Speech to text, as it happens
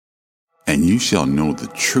And you shall know the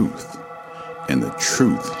truth, and the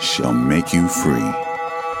truth shall make you free.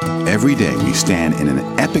 Every day we stand in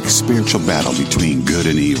an epic spiritual battle between good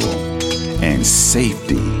and evil, and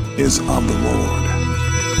safety is of the Lord.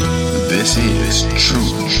 This is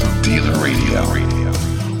Truth Dealer Radio.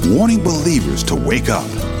 Warning believers to wake up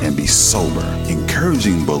and be sober,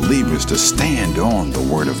 encouraging believers to stand on the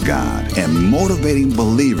Word of God, and motivating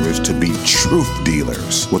believers to be truth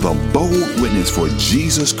dealers with a bold witness for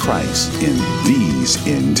Jesus Christ in these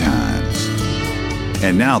end times.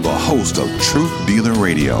 And now the host of Truth Dealer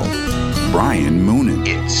Radio, Brian Moonen.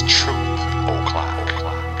 It's Truth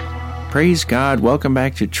O'Clock. Praise God. Welcome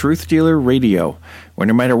back to Truth Dealer Radio, where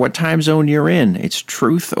no matter what time zone you're in, it's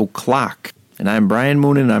Truth O'Clock. And I'm Brian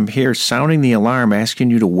Moonen, and I'm here sounding the alarm,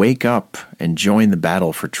 asking you to wake up and join the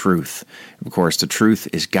battle for truth. Of course, the truth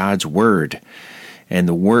is God's Word, and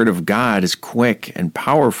the Word of God is quick and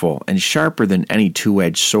powerful and sharper than any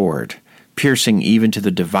two-edged sword, piercing even to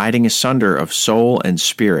the dividing asunder of soul and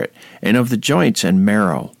spirit, and of the joints and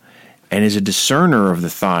marrow, and is a discerner of the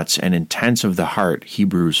thoughts and intents of the heart,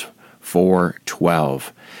 Hebrews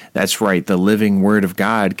 4:12. That's right, the living Word of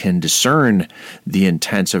God can discern the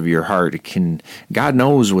intents of your heart. God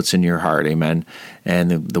knows what's in your heart, amen?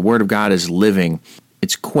 And the Word of God is living.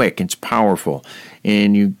 It's quick, it's powerful.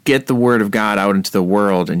 And you get the Word of God out into the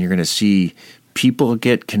world, and you're going to see people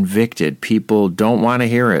get convicted. People don't want to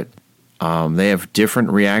hear it. They have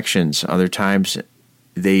different reactions. Other times,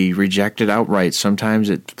 they reject it outright. Sometimes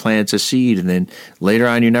it plants a seed, and then later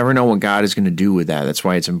on, you never know what God is going to do with that. That's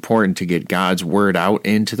why it's important to get God's Word out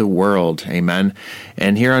into the world. Amen.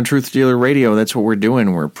 And here on Truth Dealer Radio, that's what we're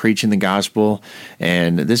doing. We're preaching the gospel,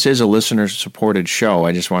 and this is a listener-supported show.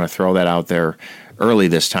 I just want to throw that out there early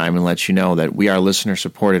this time and let you know that we are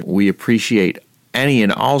listener-supported. We appreciate any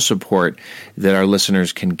and all support that our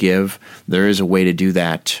listeners can give. There is a way to do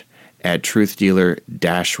that at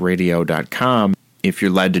truthdealer-radio.com. if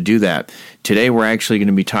you're led to do that. Today we're actually going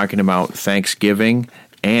to be talking about Thanksgiving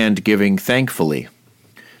and giving thankfully.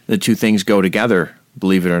 The two things go together,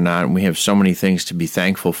 believe it or not, and we have so many things to be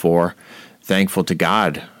thankful for, thankful to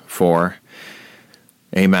God for.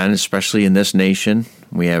 Amen, especially in this nation.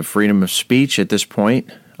 We have freedom of speech at this point,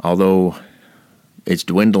 although it's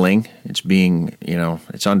dwindling. It's being,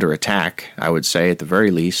 it's under attack, I would say, at the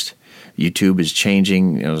very least. YouTube is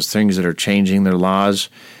changing, those things that are changing their laws,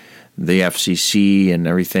 the FCC and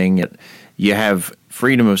everything. You have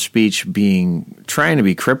freedom of speech trying to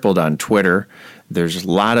be crippled on Twitter. There's a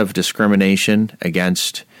lot of discrimination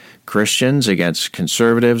against Christians, against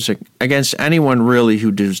conservatives, against anyone really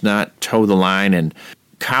who does not toe the line and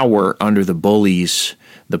cower under the bullies,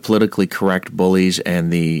 the politically correct bullies, and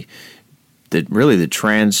the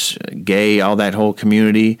trans, gay, all that whole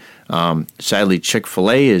community. Sadly,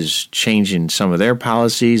 Chick-fil-A is changing some of their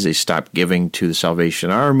policies. They stopped giving to the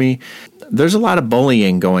Salvation Army. There's a lot of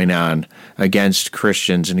bullying going on against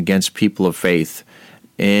Christians and against people of faith.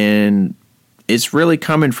 And it's really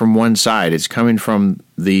coming from one side. It's coming from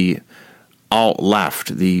the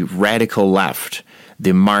alt-left, the radical left,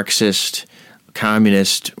 the Marxist,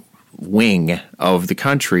 communist wing of the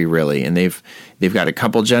country, really. And they've got a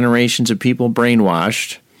couple generations of people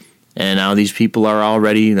brainwashed, and now these people are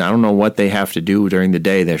already, I don't know what they have to do during the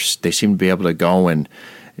day. They seem to be able to go and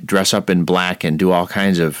dress up in black and do all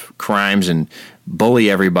kinds of crimes and bully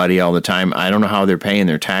everybody all the time. I don't know how they're paying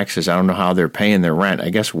their taxes. I don't know how they're paying their rent. I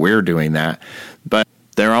guess we're doing that. But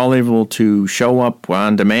they're all able to show up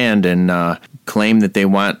on demand and claim that they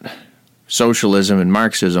want socialism and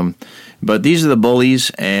Marxism. But these are the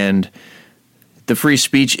bullies, and the free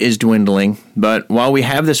speech is dwindling. But while we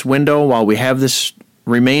have this window, while we have this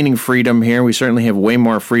remaining freedom here, we certainly have way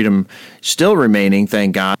more freedom still remaining,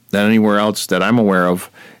 thank God, than anywhere else that I'm aware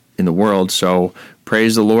of in the world. So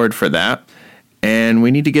praise the Lord for that. And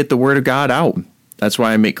we need to get the Word of God out. That's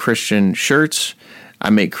why I make Christian shirts.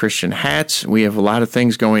 I make Christian hats. We have a lot of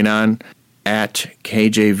things going on at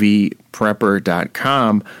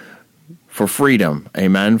kjvprepper.com for freedom,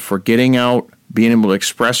 amen, for getting out, being able to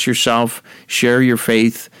express yourself, share your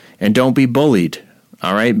faith, and don't be bullied,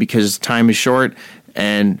 all right, because time is short,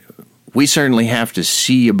 and we certainly have to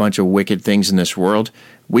see a bunch of wicked things in this world.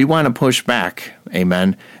 We want to push back,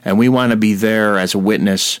 amen, and we want to be there as a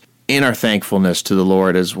witness in our thankfulness to the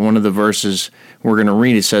Lord. As one of the verses we're going to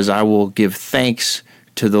read, it says, I will give thanks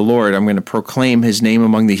to the Lord. I'm going to proclaim His name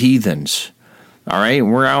among the heathens, all right,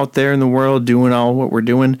 we're out there in the world doing all what we're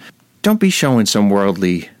doing. Don't be showing some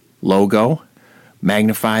worldly logo.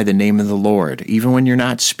 Magnify the name of the Lord. Even when you're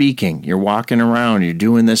not speaking, you're walking around, you're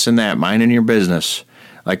doing this and that, minding your business.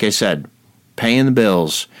 Like I said, paying the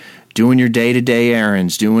bills, doing your day-to-day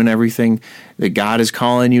errands, doing everything that God is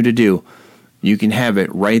calling you to do, you can have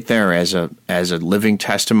it right there as a living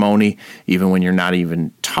testimony, even when you're not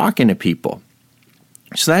even talking to people.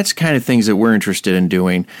 So that's the kind of things that we're interested in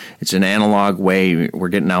doing. It's an analog way. We're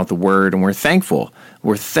getting out the word, and we're thankful.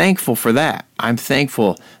 We're thankful for that. I'm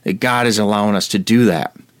thankful that God is allowing us to do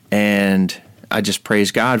that. And I just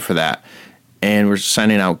praise God for that. And we're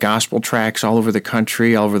sending out gospel tracts all over the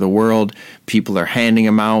country, all over the world. People are handing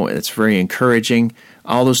them out. It's very encouraging.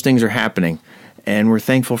 All those things are happening. And we're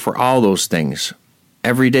thankful for all those things.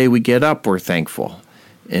 Every day we get up, we're thankful.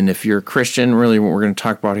 And if you're a Christian, really what we're going to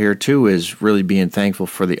talk about here too is really being thankful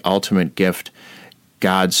for the ultimate gift,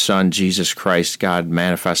 God's Son, Jesus Christ, God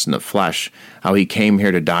manifest in the flesh, how he came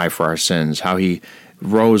here to die for our sins, how he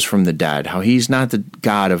rose from the dead, how he's not the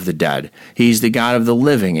God of the dead. He's the God of the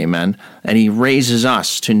living, amen? And he raises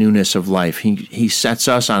us to newness of life. He sets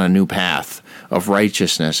us on a new path of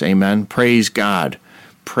righteousness, amen? Praise God.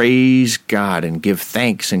 Praise God and give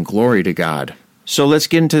thanks and glory to God. So let's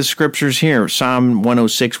get into the scriptures here. Psalm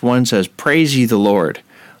 106:1 says, "Praise ye the Lord.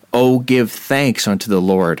 O give thanks unto the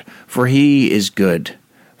Lord, for he is good,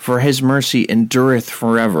 for his mercy endureth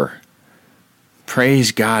forever."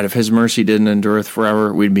 Praise God. If his mercy didn't endureth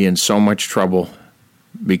forever, we'd be in so much trouble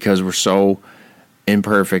because we're so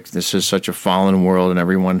imperfect. This is such a fallen world, and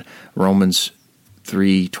everyone, Romans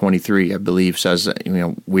 3:23, I believe, says that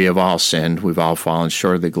we have all sinned. We've all fallen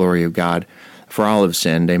short of the glory of God, for all have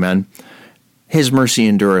sinned. Amen. His mercy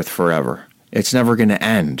endureth forever. It's never going to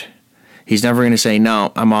end. He's never going to say,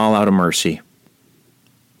 "No, I'm all out of mercy."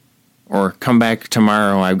 Or, "Come back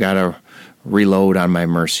tomorrow, I've got to reload on my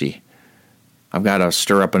mercy. I've got to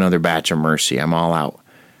stir up another batch of mercy. I'm all out."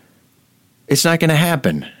 It's not going to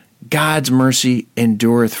happen. God's mercy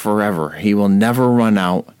endureth forever. He will never run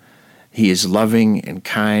out. He is loving and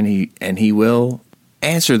kind, and he will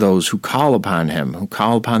answer those who call upon him, who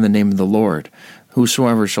call upon the name of the Lord.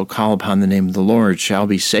 Whosoever shall call upon the name of the Lord shall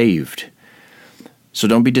be saved. So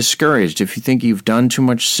don't be discouraged. If you think you've done too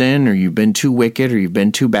much sin, or you've been too wicked, or you've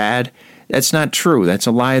been too bad, that's not true. That's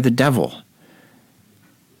a lie of the devil.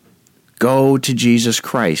 Go to Jesus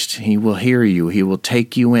Christ. He will hear you. He will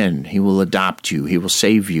take you in. He will adopt you. He will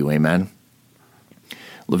save you. Amen.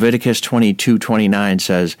 Leviticus 22:29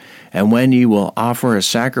 says, "And when ye will offer a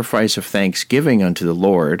sacrifice of thanksgiving unto the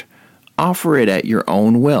Lord, offer it at your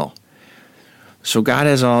own will." So God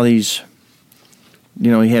has all these, he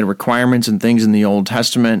had requirements and things in the Old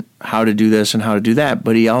Testament, how to do this and how to do that,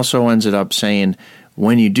 but he also ends it up saying,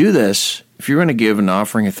 when you do this, if you're going to give an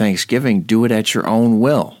offering of thanksgiving, do it at your own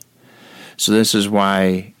will. So this is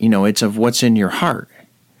why, it's of what's in your heart.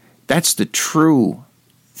 That's the true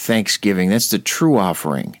thanksgiving. That's the true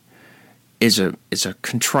offering. It's a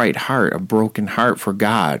contrite heart, a broken heart for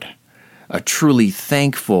God, a truly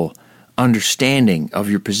thankful understanding of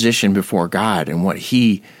your position before God and what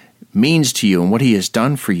he means to you and what he has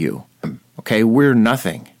done for you. Okay, we're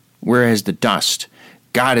nothing. We're as the dust.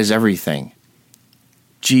 God is everything.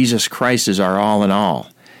 Jesus Christ is our all in all.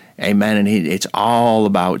 Amen. And it's all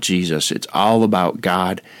about Jesus. It's all about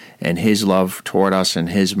God and his love toward us and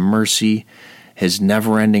his mercy, his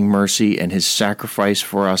never-ending mercy and his sacrifice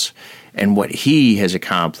for us and what he has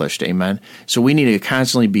accomplished. Amen. So we need to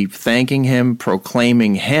constantly be thanking him,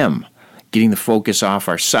 proclaiming him, getting the focus off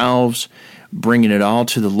ourselves, bringing it all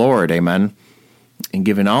to the Lord, amen, and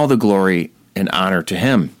giving all the glory and honor to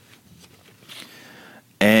him.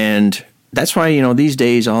 And that's why, these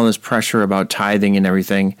days, all this pressure about tithing and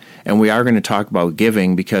everything, and we are going to talk about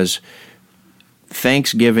giving, because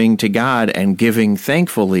thanksgiving to God and giving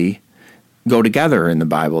thankfully go together in the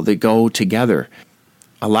Bible. They go together.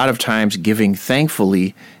 A lot of times, giving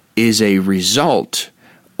thankfully is a result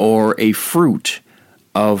or a fruit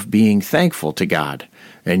of being thankful to God,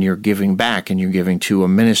 and you're giving back, and you're giving to a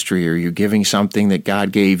ministry, or you're giving something that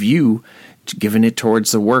God gave you, giving it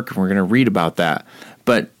towards the work, and we're going to read about that.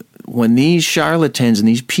 But when these charlatans and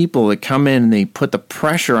these people that come in and they put the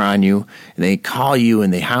pressure on you, and they call you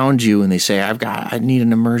and they hound you and they say, I need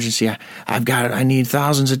an emergency, I need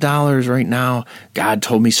thousands of dollars right now, God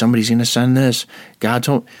told me somebody's going to send this,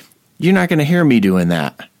 you're not going to hear me doing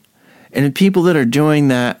that. And the people that are doing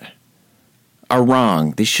that are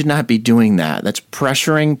wrong. They should not be doing that. That's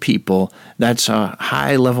pressuring people. That's a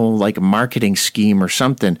high level, like a marketing scheme or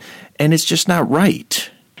something. And it's just not right.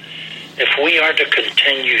 If we are to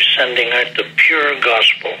continue sending out the pure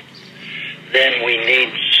gospel, then we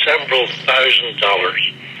need several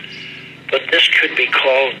 $1,000s. But this could be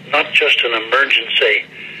called not just an emergency,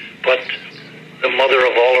 but the mother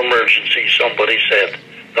of all emergencies, somebody said.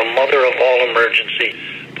 The mother of all emergencies.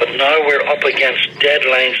 But now we're up against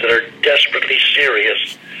deadlines that are desperately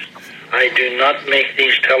serious. I do not make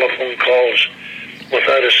these telephone calls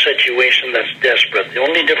without a situation that's desperate. The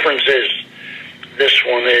only difference is, this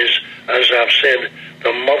one is, as I've said,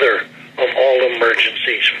 the mother of all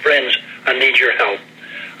emergencies. Friends, I need your help.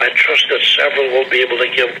 I trust that several will be able to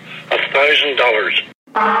give $1,000.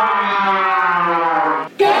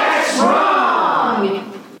 That's wrong!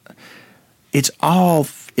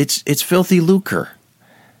 It's filthy lucre.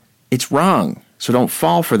 It's wrong. So don't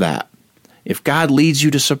fall for that. If God leads you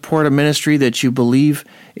to support a ministry that you believe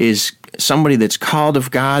is somebody that's called of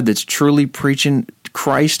God, that's truly preaching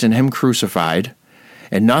Christ and Him crucified,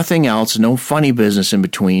 and nothing else, no funny business in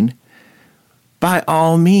between, by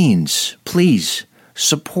all means, please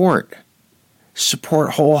support.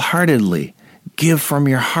 Support wholeheartedly. Give from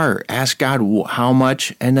your heart. Ask God how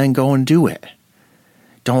much, and then go and do it.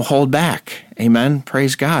 Don't hold back. Amen.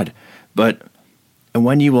 Praise God. But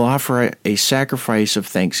when you will offer a sacrifice of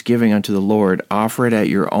thanksgiving unto the Lord, offer it at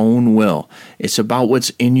your own will. It's about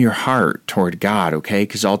what's in your heart toward God, okay?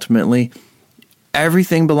 Because ultimately,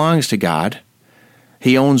 everything belongs to God.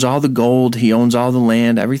 He owns all the gold. He owns all the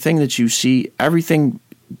land. Everything that you see, everything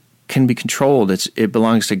can be controlled. It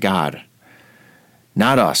belongs to God,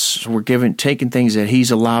 not us. So we're taking things that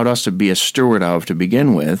He's allowed us to be a steward of to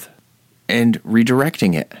begin with and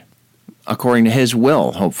redirecting it according to His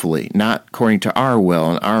will, hopefully, not according to our will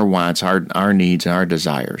and our wants, our needs, and our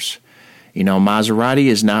desires. You know, Maserati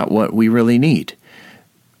is not what we really need.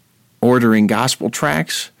 Ordering gospel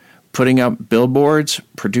tracts, putting up billboards,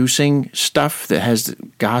 producing stuff that has the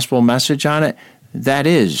gospel message on it, that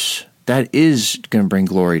is going to bring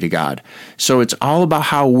glory to God. So it's all about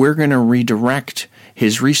how we're going to redirect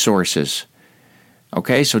His resources.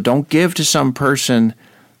 Okay, so don't give to some person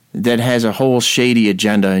that has a whole shady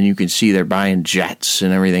agenda and you can see they're buying jets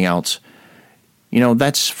and everything else. You know,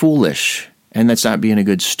 that's foolish, and that's not being a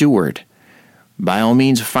good steward. By all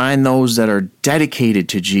means, find those that are dedicated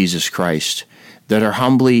to Jesus Christ, that are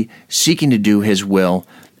humbly seeking to do His will,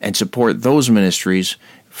 and support those ministries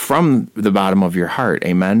from the bottom of your heart.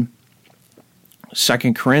 Amen.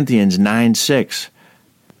 2 Corinthians 9:6.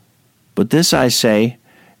 But this I say,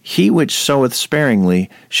 he which soweth sparingly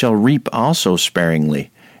shall reap also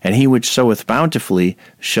sparingly, and he which soweth bountifully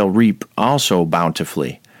shall reap also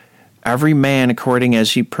bountifully. Every man according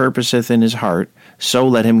as he purposeth in his heart, so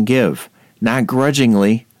let him give, not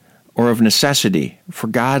grudgingly or of necessity, for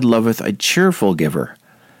God loveth a cheerful giver.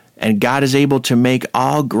 And God is able to make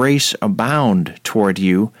all grace abound toward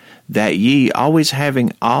you, that ye, always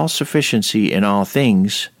having all sufficiency in all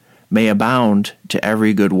things, may abound to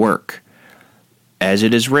every good work. As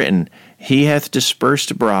it is written, He hath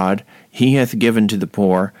dispersed abroad, He hath given to the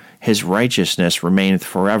poor, His righteousness remaineth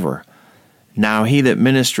forever. Now he that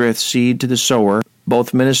ministereth seed to the sower,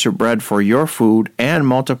 both minister bread for your food, and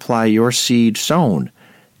multiply your seed sown,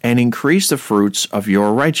 and increase the fruits of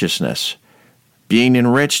your righteousness, being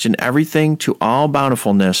enriched in everything to all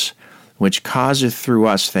bountifulness, which causeth through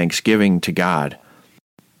us thanksgiving to God.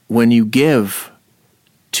 When you give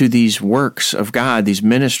to these works of God, these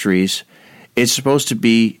ministries, it's supposed to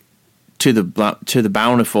be to the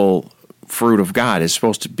bountiful fruit of God. It's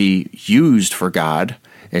supposed to be used for God.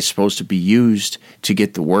 It's supposed to be used to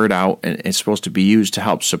get the word out, and it's supposed to be used to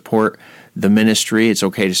help support the ministry. It's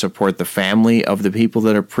okay to support the family of the people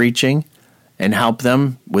that are preaching and help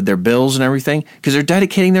them with their bills and everything, because they're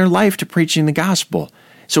dedicating their life to preaching the gospel.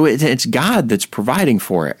 So it's God that's providing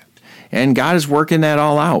for it, and God is working that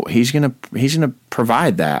all out. He's gonna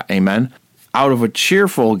provide that. Amen. Out of a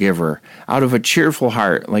cheerful giver, out of a cheerful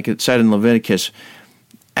heart, like it said in Leviticus,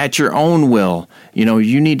 at your own will. You know,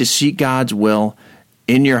 you need to seek God's will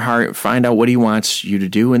in your heart, find out what He wants you to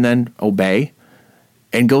do, and then obey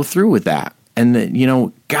and go through with that. And,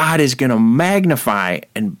 God is going to magnify,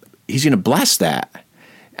 and He's going to bless that.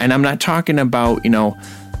 And I'm not talking about,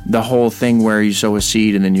 the whole thing where you sow a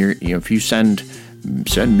seed and then if you send me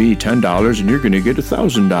 $10 and you're going to get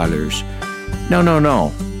 $1,000.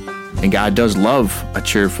 No. And God does love a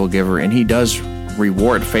cheerful giver, and He does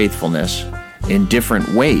reward faithfulness in different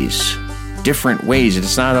ways.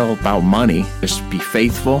 It's not all about money. Just be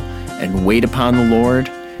faithful and wait upon the Lord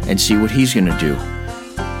and see what He's going to do.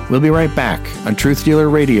 We'll be right back on Truth Dealer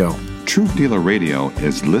Radio. Truth Dealer Radio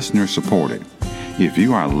is listener supported. If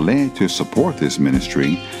you are led to support this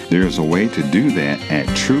ministry, there is a way to do that at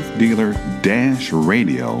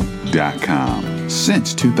truthdealer-radio.com.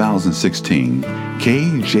 Since 2016,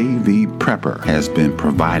 KJV Prepper has been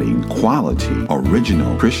providing quality,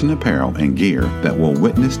 original Christian apparel and gear that will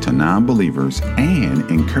witness to non-believers and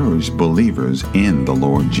encourage believers in the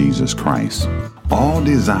Lord Jesus Christ. All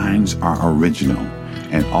designs are original,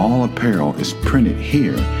 and all apparel is printed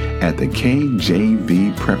here at the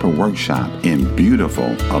KJV Prepper Workshop in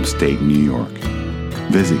beautiful upstate New York.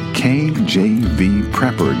 Visit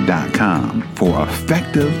kjvprepper.com for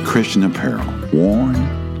effective Christian apparel,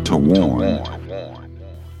 worn to warn.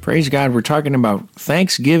 Praise God, we're talking about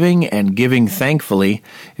thanksgiving and giving thankfully.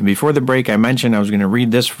 And before the break, I mentioned I was going to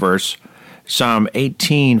read this verse, Psalm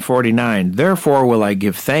 18:49. Therefore will I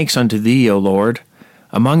give thanks unto thee, O Lord,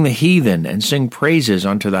 among the heathen, and sing praises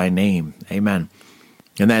unto thy name. Amen.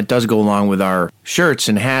 And that does go along with our shirts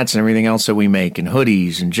and hats and everything else that we make, and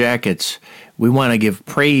hoodies and jackets. We want to give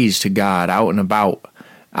praise to God out and about,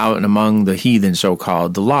 out and among the heathen,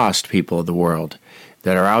 so-called, the lost people of the world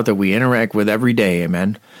that are out that we interact with every day.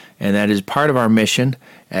 Amen. And that is part of our mission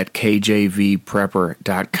at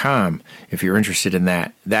kjvprepper.com. If you're interested in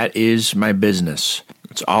that, that is my business.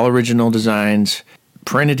 It's all original designs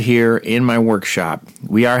printed here in my workshop.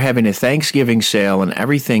 We are having a Thanksgiving sale, and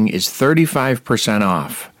everything is 35%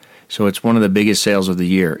 off. So it's one of the biggest sales of the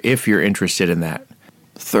year, if you're interested in that.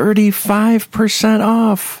 35%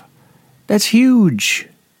 off. That's huge.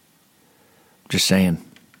 Just saying.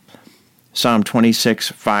 Psalm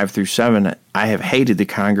 26:5-7, I have hated the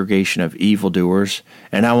congregation of evildoers,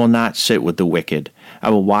 and I will not sit with the wicked. I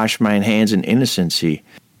will wash mine hands in innocency.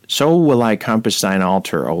 So will I compass thine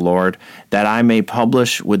altar, O Lord, that I may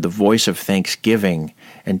publish with the voice of thanksgiving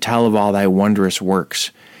and tell of all thy wondrous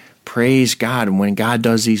works. Praise God. And when God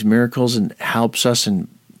does these miracles and helps us and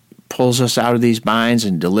pulls us out of these binds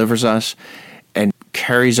and delivers us and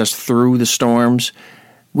carries us through the storms,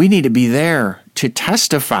 we need to be there to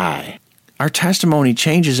testify. Our testimony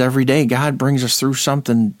changes every day. God brings us through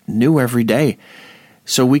something new every day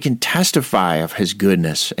so we can testify of his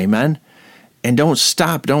goodness. Amen? And don't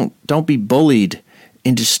stop. Don't be bullied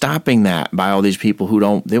into stopping that by all these people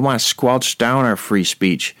who they want to squelch down our free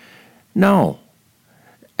speech. No.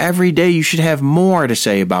 Every day you should have more to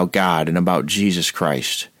say about God and about Jesus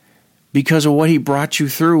Christ because of what he brought you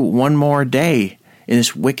through one more day in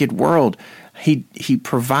this wicked world. He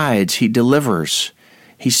provides, he delivers,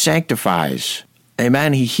 he sanctifies,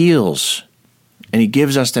 amen, he heals, and he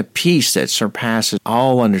gives us the peace that surpasses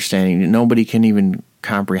all understanding. Nobody can even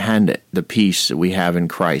comprehend it, the peace that we have in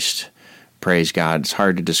Christ. Praise God. It's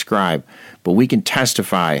hard to describe, but we can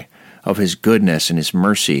testify of his goodness and his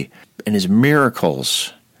mercy and his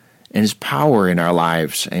miracles and his power in our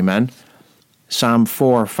lives. Amen. Psalm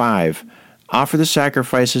 4:5, offer the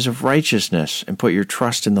sacrifices of righteousness and put your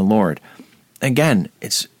trust in the Lord. Again,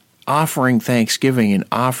 it's offering thanksgiving and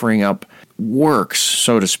offering up works,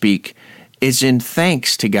 so to speak. It's in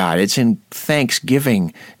thanks to God. It's in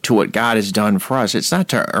thanksgiving to what God has done for us. It's not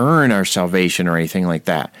to earn our salvation or anything like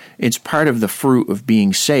that. It's part of the fruit of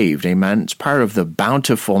being saved. Amen. It's part of the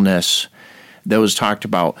bountifulness that was talked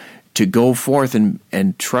about, to go forth and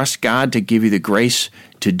trust God to give you the grace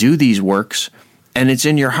to do these works, and it's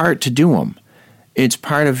in your heart to do them. It's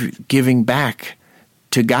part of giving back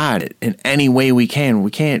to God in any way we can. We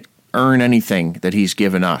can't earn anything that he's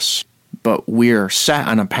given us, but we're set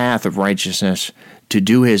on a path of righteousness to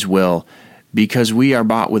do his will because we are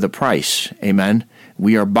bought with a price. Amen.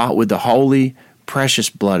 We are bought with the holy, precious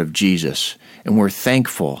blood of Jesus, and we're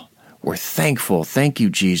thankful. We're thankful. Thank you,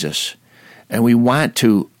 Jesus. And we want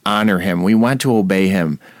to honor him. We want to obey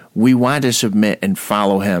him. We want to submit and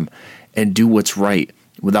follow him and do what's right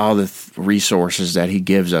with all the resources that he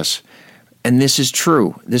gives us. And this is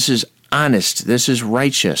true. This is honest. This is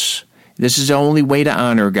righteous. This is the only way to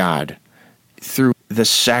honor God, through the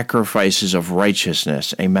sacrifices of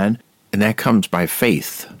righteousness. Amen? And that comes by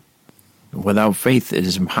faith. Without faith, it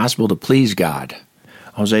is impossible to please God.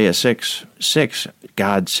 Hosea 6:6,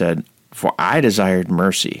 God said, for I desired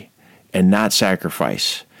mercy and not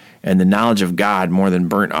sacrifice, and the knowledge of God more than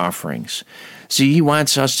burnt offerings. See, he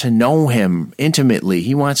wants us to know him intimately.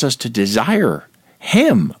 He wants us to desire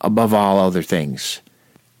him above all other things.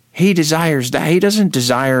 He desires that. He doesn't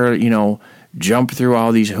desire, jump through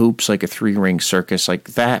all these hoops like a 3-ring circus.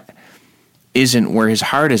 Like that isn't where his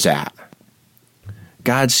heart is at.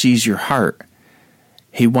 God sees your heart.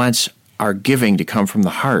 He wants our giving to come from the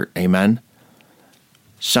heart. Amen.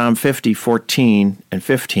 Psalm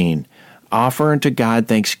 50:14-15. Offer unto God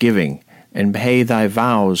thanksgiving, and pay thy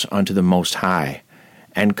vows unto the Most High.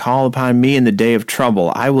 And call upon me in the day of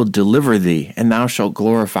trouble. I will deliver thee, and thou shalt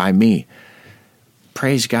glorify me.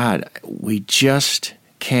 Praise God. We just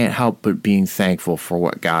can't help but being thankful for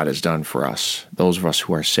what God has done for us, those of us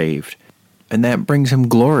who are saved. And that brings him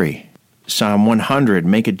glory. Psalm 100,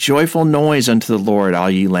 make a joyful noise unto the Lord, all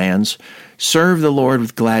ye lands. Serve the Lord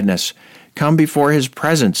with gladness. Come before his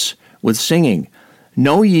presence with singing.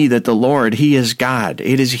 Know ye that the Lord, he is God.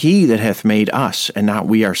 It is he that hath made us, and not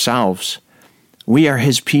we ourselves. We are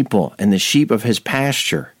his people and the sheep of his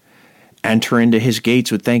pasture. Enter into his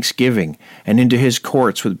gates with thanksgiving, and into his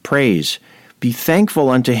courts with praise. Be thankful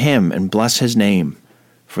unto him, and bless his name.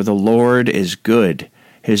 For the Lord is good.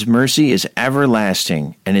 His mercy is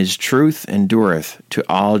everlasting, and his truth endureth to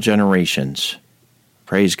all generations.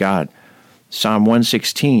 Praise God. Psalm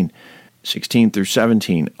 116, 16 through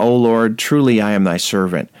 17. O Lord, truly I am thy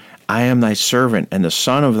servant. I am thy servant, and the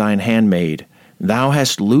son of thine handmaid. Thou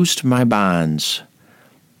hast loosed my bonds.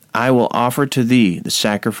 I will offer to thee the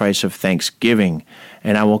sacrifice of thanksgiving,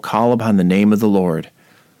 and I will call upon the name of the Lord.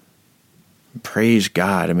 Praise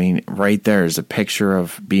God. I mean, right there is a picture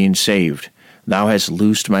of being saved. Thou hast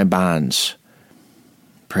loosed my bonds.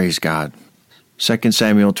 Praise God. 2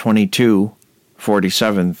 Samuel 22,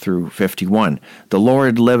 47 through 51. The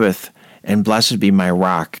Lord liveth, and blessed be my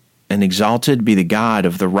rock, and exalted be the God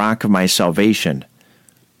of the rock of my salvation.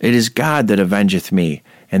 It is God that avengeth me,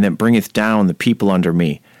 and that bringeth down the people under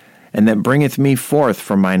me, and that bringeth me forth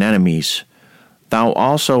from mine enemies. Thou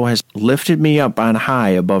also hast lifted me up on high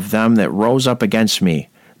above them that rose up against me.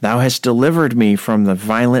 Thou hast delivered me from the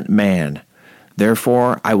violent man.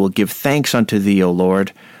 Therefore I will give thanks unto thee, O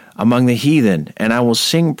Lord, among the heathen, and I will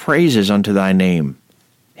sing praises unto thy name.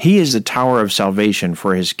 He is the tower of salvation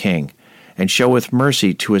for his king, and showeth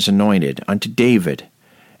mercy to his anointed, unto David,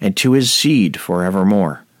 and to his seed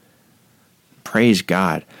forevermore. Praise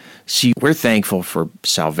God. See, we're thankful for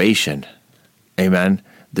salvation. Amen.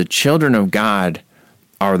 The children of God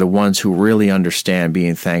are the ones who really understand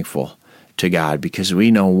being thankful to God, because we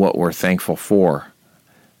know what we're thankful for.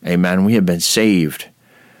 Amen. We have been saved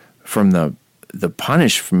from the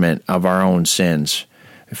punishment of our own sins,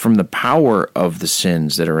 from the power of the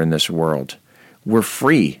sins that are in this world. We're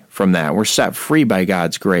free from that. We're set free by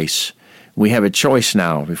God's grace. We have a choice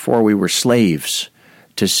now. Before we were slaves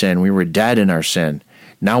to sin. We were dead in our sin.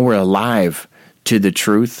 Now we're alive to the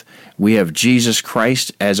truth. We have Jesus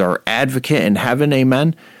Christ as our advocate in heaven.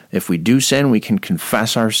 Amen. If we do sin, we can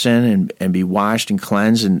confess our sin and be washed and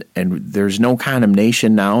cleansed. And there's no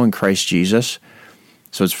condemnation now in Christ Jesus.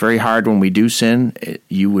 So it's very hard when we do sin.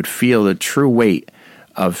 You would feel the true weight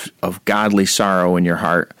of godly sorrow in your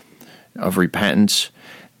heart, of repentance.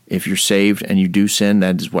 If you're saved and you do sin,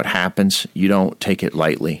 that is what happens. You don't take it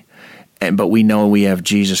lightly. But we know we have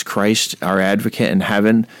Jesus Christ, our advocate in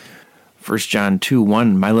heaven. 1 John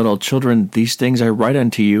 2:1, My little children, these things I write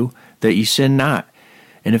unto you, that ye sin not.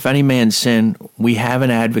 And if any man sin, we have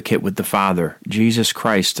an advocate with the Father, Jesus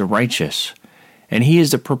Christ the righteous. And he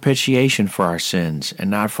is the propitiation for our sins,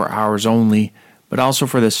 and not for ours only, but also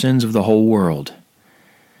for the sins of the whole world.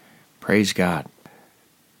 Praise God.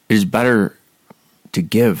 It is better to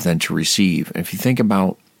give than to receive. And if you think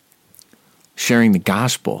about sharing the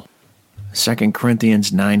gospel, 2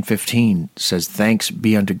 Corinthians 9:15 says, Thanks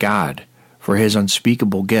be unto God for his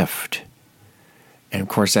unspeakable gift. And of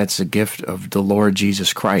course, that's the gift of the Lord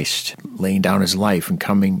Jesus Christ, laying down his life and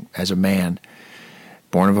coming as a man,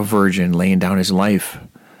 born of a virgin, laying down his life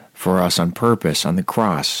for us on purpose on the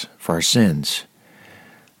cross for our sins.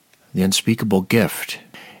 The unspeakable gift.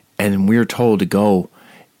 And we're told to go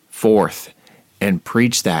forth and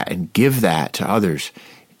preach that and give that to others.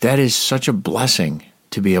 That is such a blessing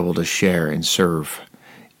to be able to share and serve.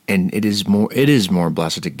 And it is more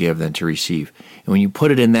blessed to give than to receive. And when you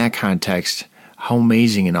put it in that context, how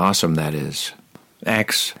amazing and awesome that is.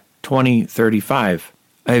 Acts 20:35.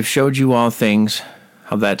 I have showed you all things,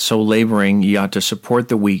 how that so laboring ye ought to support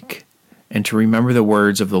the weak, and to remember the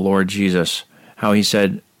words of the Lord Jesus, how he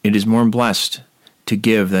said, It is more blessed to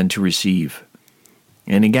give than to receive.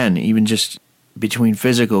 And again, even just between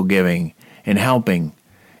physical giving and helping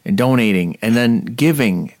and donating, and then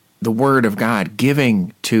giving the Word of God,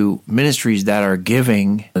 giving to ministries that are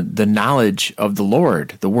giving the knowledge of the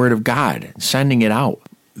Lord, the Word of God, sending it out.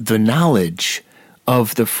 The knowledge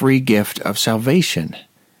of the free gift of salvation,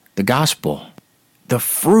 the gospel, the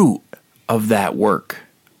fruit of that work.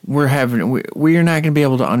 We are not going to be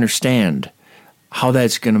able to understand how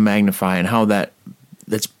that's going to magnify and how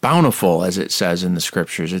that's bountiful, as it says in the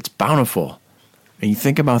scriptures. It's bountiful. And you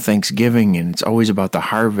think about Thanksgiving, and it's always about the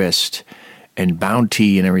harvest and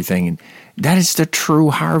bounty and everything. And that is the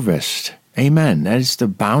true harvest. Amen. That is the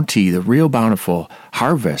bounty, the real bountiful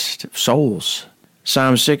harvest of souls.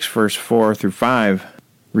 Psalm 6, verse 4 through 5.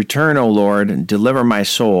 Return, O Lord, and deliver my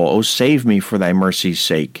soul. O save me for thy mercy's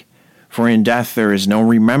sake. For in death there is no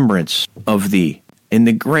remembrance of thee. In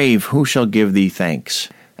the grave who shall give thee thanks?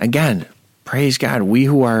 Again, praise God. We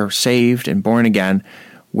who are saved and born again,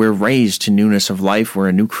 we're raised to newness of life. We're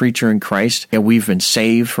a new creature in Christ. And we've been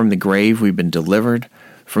saved from the grave. We've been delivered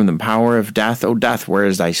from the power of death. O death, where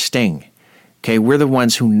is thy sting? Okay, we're the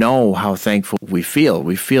ones who know how thankful we feel.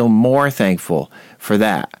 We feel more thankful for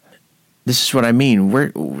that. This is what I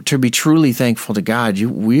mean. To be truly thankful to God,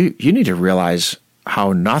 you need to realize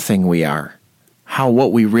how nothing we are,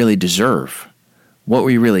 what we really deserve, what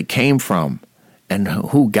we really came from, and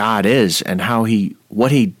who God is, and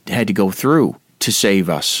what He had to go through to save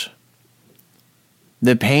us.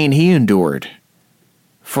 The pain He endured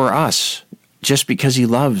for us, just because He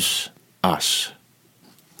loves us.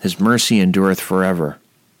 His mercy endureth forever.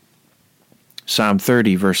 Psalm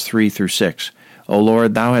 30, verse 3 through 6. O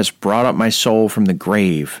Lord, Thou hast brought up my soul from the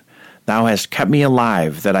grave. Thou hast kept me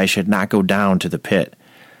alive, that I should not go down to the pit.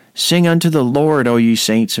 Sing unto the Lord, O ye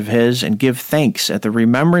saints of His, and give thanks at the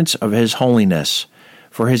remembrance of His holiness.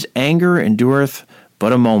 For His anger endureth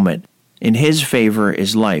but a moment. In His favor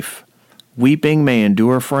is life. Weeping may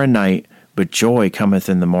endure for a night, but joy cometh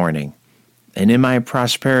in the morning. And in my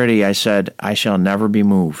prosperity I said, I shall never be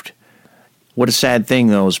moved. What a sad thing,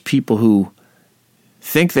 those people who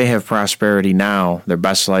think they have prosperity now, their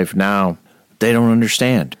best life now, they don't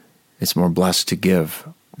understand. It's more blessed to give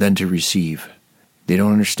than to receive. They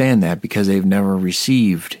don't understand that because they've never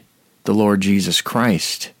received the Lord Jesus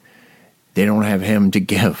Christ. They don't have Him to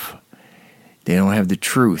give. They don't have the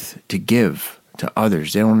truth to give to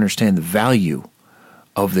others. They don't understand the value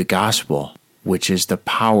of the gospel, which is the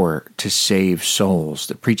power to save souls.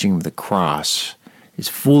 The preaching of the cross is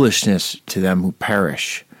foolishness to them who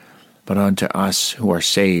perish, but unto us who are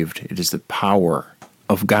saved, it is the power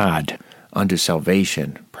of God unto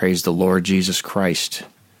salvation. Praise the Lord Jesus Christ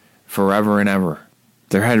forever and ever.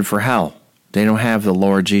 They're headed for hell. They don't have the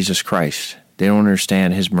Lord Jesus Christ. They don't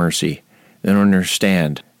understand His mercy. They don't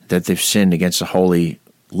understand that they've sinned against the holy,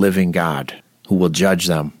 living God who will judge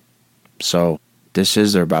them. So this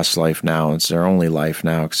is their best life now. It's their only life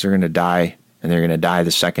now, because they're going to die, and they're going to die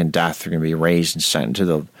the second death. They're going to be raised and sent into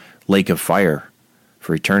the lake of fire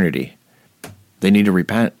for eternity. They need to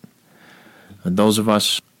repent. And those of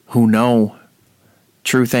us who know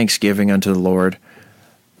true thanksgiving unto the Lord,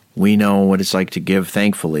 we know what it's like to give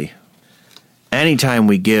thankfully. Anytime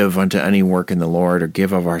we give unto any work in the Lord, or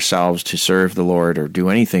give of ourselves to serve the Lord, or do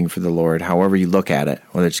anything for the Lord, however you look at it,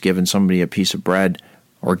 whether it's giving somebody a piece of bread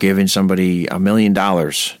or giving somebody $1 million,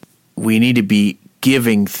 we need to be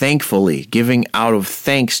giving thankfully, giving out of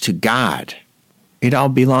thanks to God. It all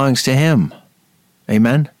belongs to Him.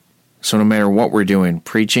 Amen? So no matter what we're doing,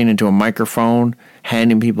 preaching into a microphone,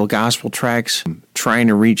 handing people gospel tracts, trying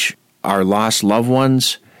to reach our lost loved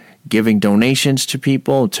ones, giving donations to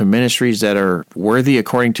people, to ministries that are worthy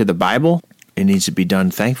according to the Bible, it needs to be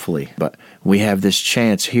done thankfully. But we have this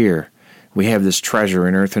chance here. We have this treasure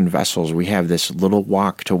in earthen vessels. We have this little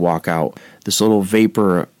walk to walk out, this little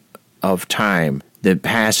vapor of time that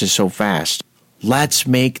passes so fast. Let's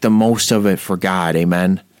make the most of it for God,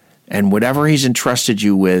 amen? And whatever He's entrusted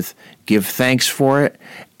you with, give thanks for it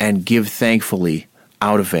and give thankfully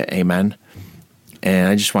out of it, amen? And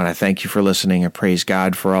I just want to thank you for listening. I praise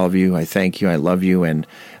God for all of you. I thank you. I love you. And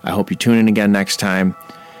I hope you tune in again next time.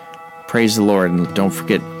 Praise the Lord. And don't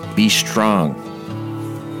forget, be strong.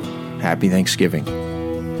 Happy Thanksgiving.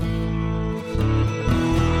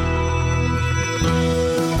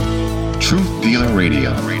 Truth Dealer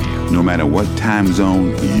Radio. No matter what time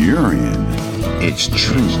zone you're in, it's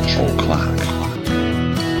Truth O'Clock.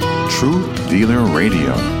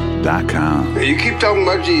 TruthDealerRadio.com. Now you keep talking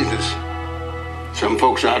about Jesus. Some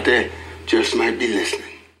folks out there just might be listening.